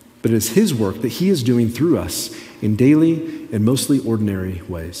 but it is his work that he is doing through us in daily and mostly ordinary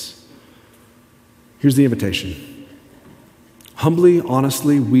ways. Here's the invitation. Humbly,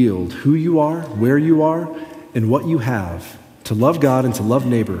 honestly wield who you are, where you are, and what you have to love God and to love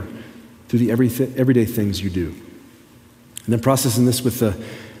neighbor through the everyday things you do. And then processing this with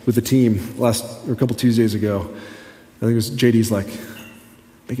the team a couple Tuesdays ago, I think it was JD's like,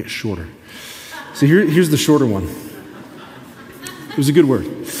 make it shorter. So here's the shorter one. It was a good word.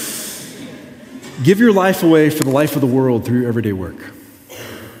 give your life away for the life of the world through your everyday work.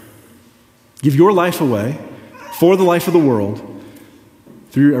 Give your life away for the life of the world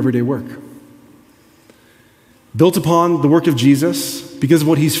through your everyday work. Built upon the work of Jesus, because of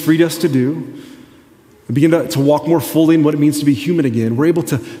what he's freed us to do, and begin to walk more fully in what it means to be human again, we're able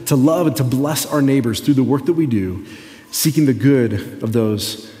to love and to bless our neighbors through the work that we do, seeking the good of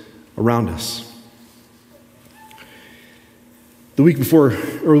those around us. The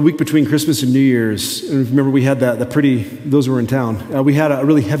week between Christmas and New Year's, and remember we had those who were in town, we had a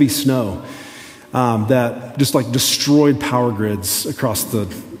really heavy snow that just like destroyed power grids across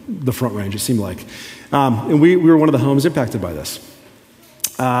the Front Range, it seemed like. And we were one of the homes impacted by this.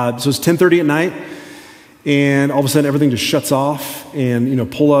 So it's 10:30 at night, and all of a sudden everything just shuts off,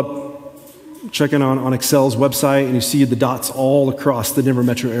 and pull up, check in on Excel's website, and you see the dots all across the Denver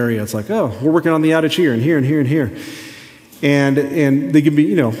metro area. It's like, oh, we're working on the outage here and here and here and here. And they give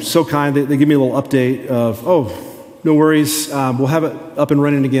me, so kind, they give me a little update of, oh, no worries, we'll have it up and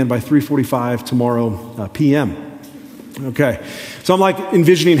running again by 3:45 tomorrow p.m. Okay, so I'm like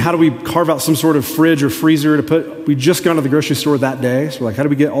envisioning, how do we carve out some sort of fridge or freezer to put, we just gone to the grocery store that day, so we're like, how do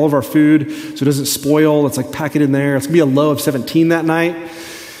we get all of our food so it doesn't spoil? Let's like pack it in there. It's gonna be a low of 17 that night.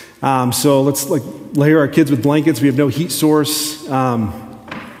 So let's like layer our kids with blankets. We have no heat source.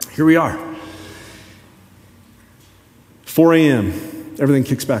 Here we are. 4 a.m., everything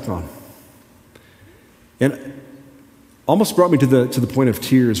kicks back on. And almost brought me to the point of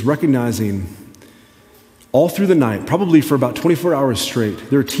tears, recognizing all through the night, probably for about 24 hours straight,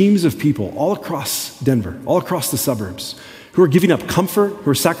 there are teams of people all across Denver, all across the suburbs, who are giving up comfort,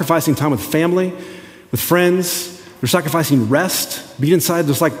 who are sacrificing time with family, with friends, they're sacrificing rest, being inside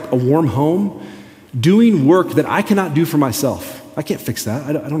just like a warm home, doing work that I cannot do for myself. I can't fix that.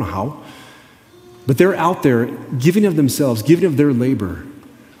 I don't know how. But they're out there giving of themselves, giving of their labor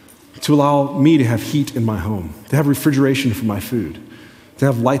to allow me to have heat in my home, to have refrigeration for my food, to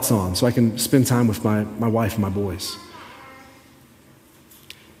have lights on so I can spend time with my wife and my boys.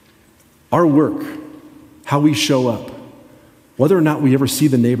 Our work, how we show up, whether or not we ever see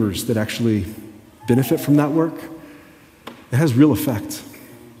the neighbors that actually benefit from that work, it has real effect.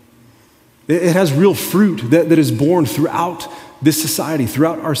 It has real fruit that is born throughout this society,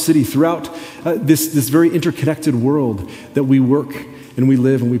 throughout our city, throughout this very interconnected world that we work and we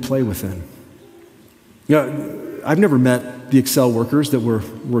live and we play within. I've never met the Excel workers that were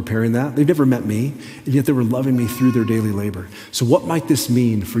repairing that. They've never met me, and yet they were loving me through their daily labor. So what might this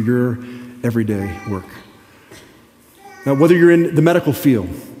mean for your everyday work? Now, whether you're in the medical field,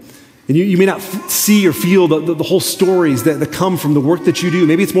 and you may not see or feel the whole stories that come from the work that you do.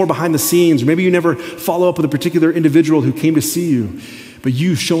 Maybe it's more behind the scenes, or maybe you never follow up with a particular individual who came to see you, but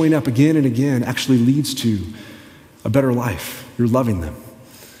you showing up again and again actually leads to a better life. You're loving them.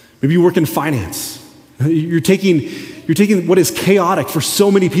 Maybe you work in finance. You're taking what is chaotic for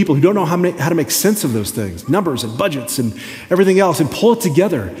so many people who don't know how to make sense of those things, numbers and budgets and everything else, and pull it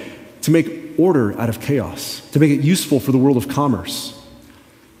together to make order out of chaos, to make it useful for the world of commerce,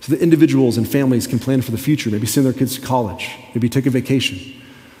 so that individuals and families can plan for the future, maybe send their kids to college, maybe take a vacation.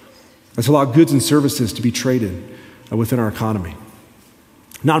 Let's allow goods and services to be traded within our economy.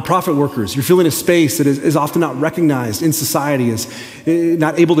 Nonprofit workers, you're filling a space that is often not recognized in society as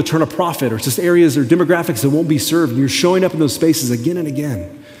not able to turn a profit, or it's just areas or demographics that won't be served, and you're showing up in those spaces again and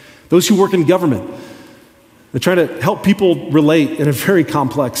again. Those who work in government, they're trying to help people relate in a very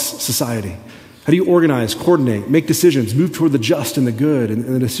complex society. How do you organize, coordinate, make decisions, move toward the just and the good, and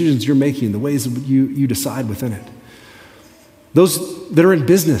the decisions you're making, the ways that you decide within it? Those that are in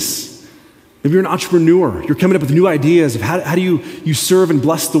business, maybe you're an entrepreneur, you're coming up with new ideas of how do you serve and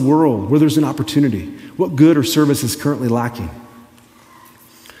bless the world where there's an opportunity? What good or service is currently lacking?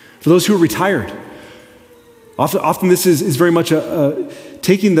 For those who are retired, often this is very much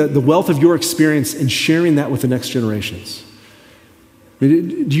taking the wealth of your experience and sharing that with the next generations. Do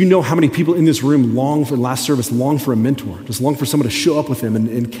you know how many people in this room last service long for a mentor, just long for someone to show up with them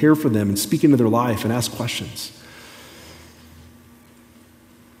and care for them and speak into their life and ask questions?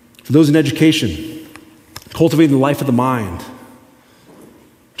 For those in education, cultivating the life of the mind,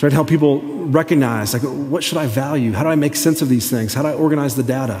 trying to help people recognize, like, what should I value? How do I make sense of these things? How do I organize the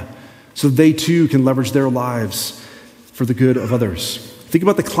data so that they too can leverage their lives for the good of others? Think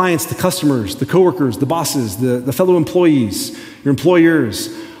about the clients, the customers, the coworkers, the bosses, the fellow employees, your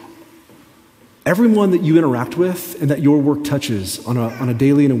employers, everyone that you interact with and that your work touches on a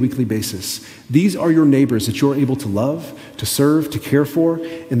daily and a weekly basis. These are your neighbors that you're able to love, to serve, to care for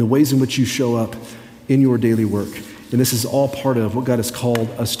in the ways in which you show up in your daily work. And this is all part of what God has called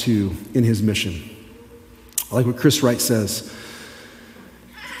us to in his mission. I like what Chris Wright says.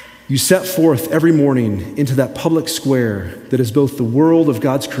 You set forth every morning into that public square that is both the world of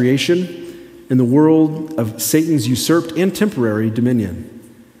God's creation and the world of Satan's usurped and temporary dominion,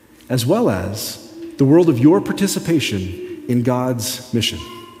 as well as the world of your participation in God's mission.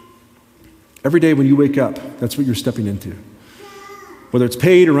 Every day when you wake up, that's what you're stepping into. Whether it's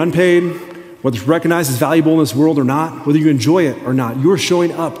paid or unpaid, whether it's recognized as valuable in this world or not, whether you enjoy it or not, you're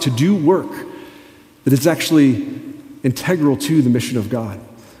showing up to do work that is actually integral to the mission of God.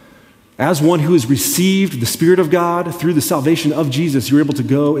 As one who has received the Spirit of God through the salvation of Jesus, you're able to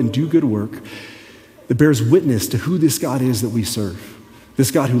go and do good work that bears witness to who this God is that we serve.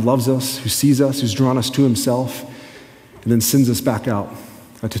 This God who loves us, who sees us, who's drawn us to himself, and then sends us back out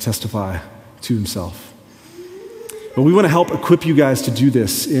to testify to himself. But we want to help equip you guys to do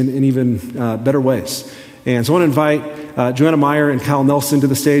this in even better ways. And so I want to invite Joanna Meyer and Kyle Nelson to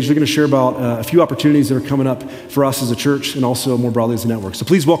the stage. They're going to share about a few opportunities that are coming up for us as a church and also more broadly as a network. So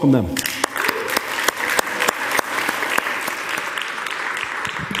please welcome them.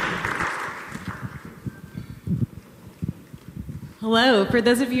 Hello. For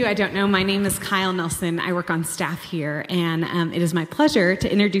those of you I don't know, my name is Kyle Nelson. I work on staff here, and it is my pleasure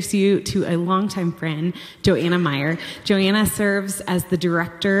to introduce you to a longtime friend, Joanna Meyer. Joanna serves as the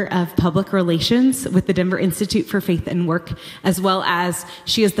Director of Public Relations with the Denver Institute for Faith and Work, as well as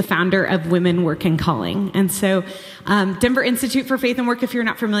she is the founder of Women Work and Calling. And so Denver Institute for Faith and Work, if you're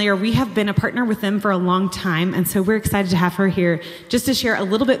not familiar, we have been a partner with them for a long time, and so we're excited to have her here just to share a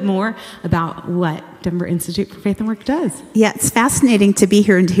little bit more about what Denver Institute for Faith and Work does. Yeah, it's fascinating to be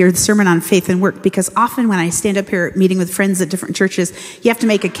here and to hear the sermon on faith and work, because often when I stand up here meeting with friends at different churches, you have to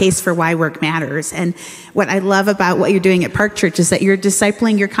make a case for why work matters. And what I love about what you're doing at Park Church is that you're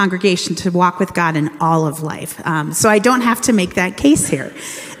discipling your congregation to walk with God in all of life. So I don't have to make that case here.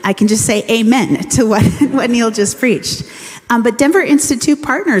 I can just say amen to what Neil just preached. But Denver Institute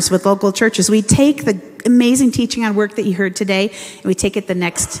partners with local churches. We take the amazing teaching on work that you heard today, and we take it the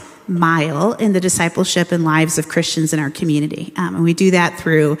next mile in the discipleship and lives of Christians in our community. And we do that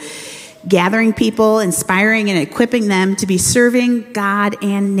through gathering people, inspiring and equipping them to be serving God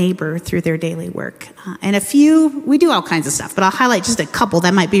and neighbor through their daily work. And we do all kinds of stuff, but I'll highlight just a couple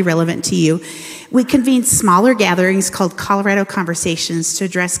that might be relevant to you. We convene smaller gatherings called Colorado Conversations to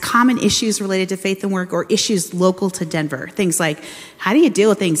address common issues related to faith and work or issues local to Denver. Things like, how do you deal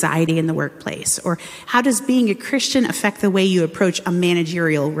with anxiety in the workplace? Or how does being a Christian affect the way you approach a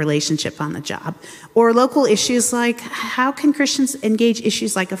managerial relationship on the job? Or local issues like, how can Christians engage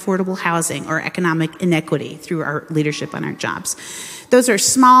issues like affordable housing or economic inequity through our leadership on our jobs? Those are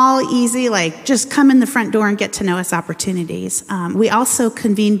small, easy, like just come in the front door and get to know us opportunities. We also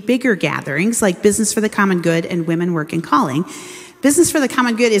convene bigger gatherings like Business for the Common Good and Women Work and Calling. Business for the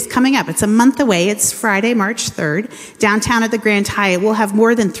Common Good is coming up. It's a month away. It's Friday, March 3rd. Downtown at the Grand Hyatt, we'll have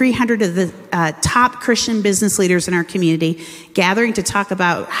more than 300 of the top Christian business leaders in our community gathering to talk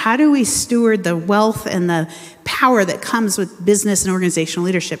about how do we steward the wealth and the power that comes with business and organizational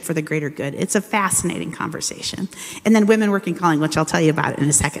leadership for the greater good. It's a fascinating conversation. And then Women Work and Calling, which I'll tell you about in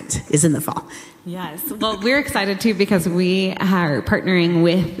a second, is in the fall. Yes. Well, we're excited too because we are partnering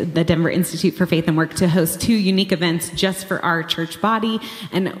with the Denver Institute for Faith and Work to host 2 unique events just for our church body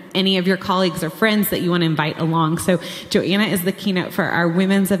and any of your colleagues or friends that you want to invite along. So Joanna is the keynote for our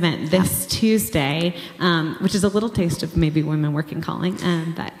women's event this Tuesday, which is a little taste of maybe Women Work and Calling.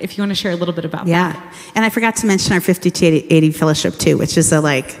 And that, if you want to share a little bit about that. Yeah. And I forgot to mention our 50-80 fellowship too, which is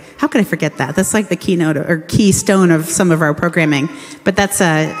how could I forget that? That's like the keynote or keystone of some of our programming. But that's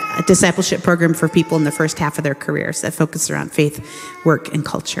a discipleship program for people in the first half of their careers that focus around faith, work, and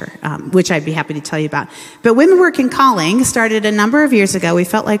culture, which I'd be happy to tell you about. But Women Work and Calling started a number of years ago. We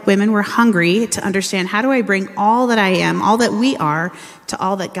felt like women were hungry to understand, how do I bring all that I am, all that we are, to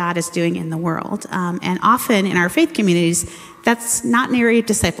all that God is doing in the world? And often in our faith communities, that's not an area of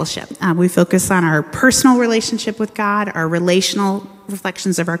discipleship. We focus on our personal relationship with God, our relational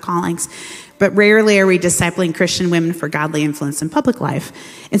reflections of our callings, but rarely are we discipling Christian women for godly influence in public life.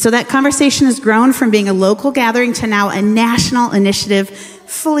 And so that conversation has grown from being a local gathering to now a national initiative,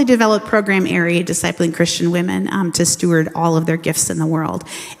 fully developed program area discipling Christian women to steward all of their gifts in the world.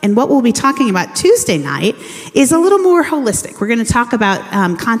 And what we'll be talking about Tuesday night is a little more holistic. We're going to talk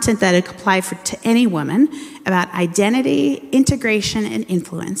about content that could apply to any woman about identity, integration, and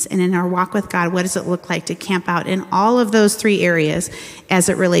influence. And in our walk with God, what does it look like to camp out in all of those three areas as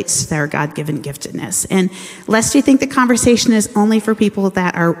it relates to our God-given giftedness? And lest you think the conversation is only for people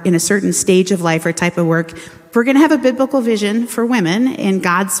that are in a certain stage of life or type of work, we're going to have a biblical vision for women and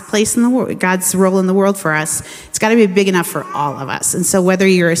God's place in the world, God's role in the world for us. It's got to be big enough for all of us. And so whether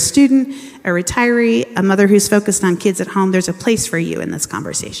you're a student, a retiree, a mother who's focused on kids at home, there's a place for you in this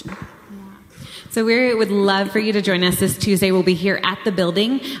conversation. So we would love for you to join us this Tuesday. We'll be here at the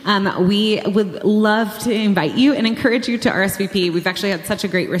building. We would love to invite you and encourage you to RSVP. We've actually had such a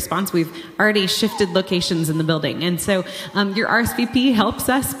great response. We've already shifted locations in the building. And so your RSVP helps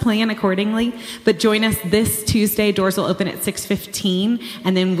us plan accordingly. But join us this Tuesday. Doors will open at 6:15.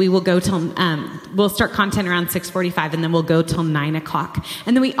 And then we will go till, we'll start content around 6:45. And then we'll go till 9 o'clock.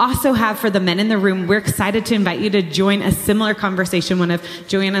 And then we also have, for the men in the room, we're excited to invite you to join a similar conversation. One of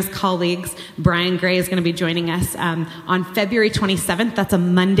Joanna's colleagues, Brian Gray, is going to be joining us on February 27th. That's a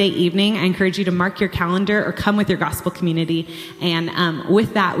Monday evening. I encourage you to mark your calendar or come with your gospel community. And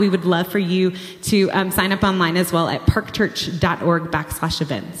with that, we would love for you to sign up online as well at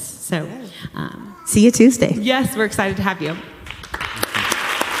parkchurch.org/events. So see you Tuesday. Yes, we're excited to have you.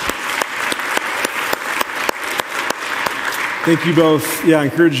 Thank you both. Yeah, I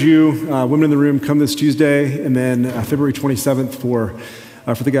encourage you, women in the room, come this Tuesday, and then February 27th for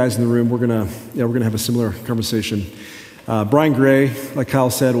the guys in the room. We're gonna have a similar conversation. Brian Gray, like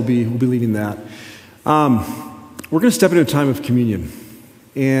Kyle said, will be leading that. We're gonna step into a time of communion,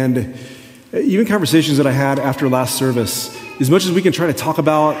 and even conversations that I had after last service. As much as we can try to talk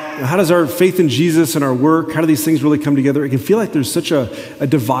about how does our faith in Jesus and our work, how do these things really come together, it can feel like there's such a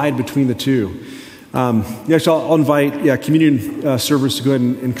divide between the two. I'll invite communion servers to go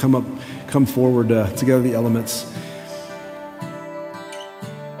ahead and come forward to gather the elements.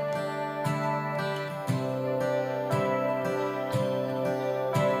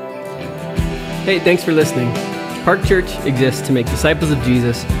 Hey, thanks for listening. Park Church exists to make disciples of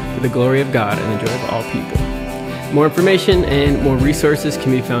Jesus for the glory of God and the joy of all people. More information and more resources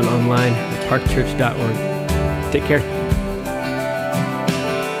can be found online at parkchurch.org. Take care.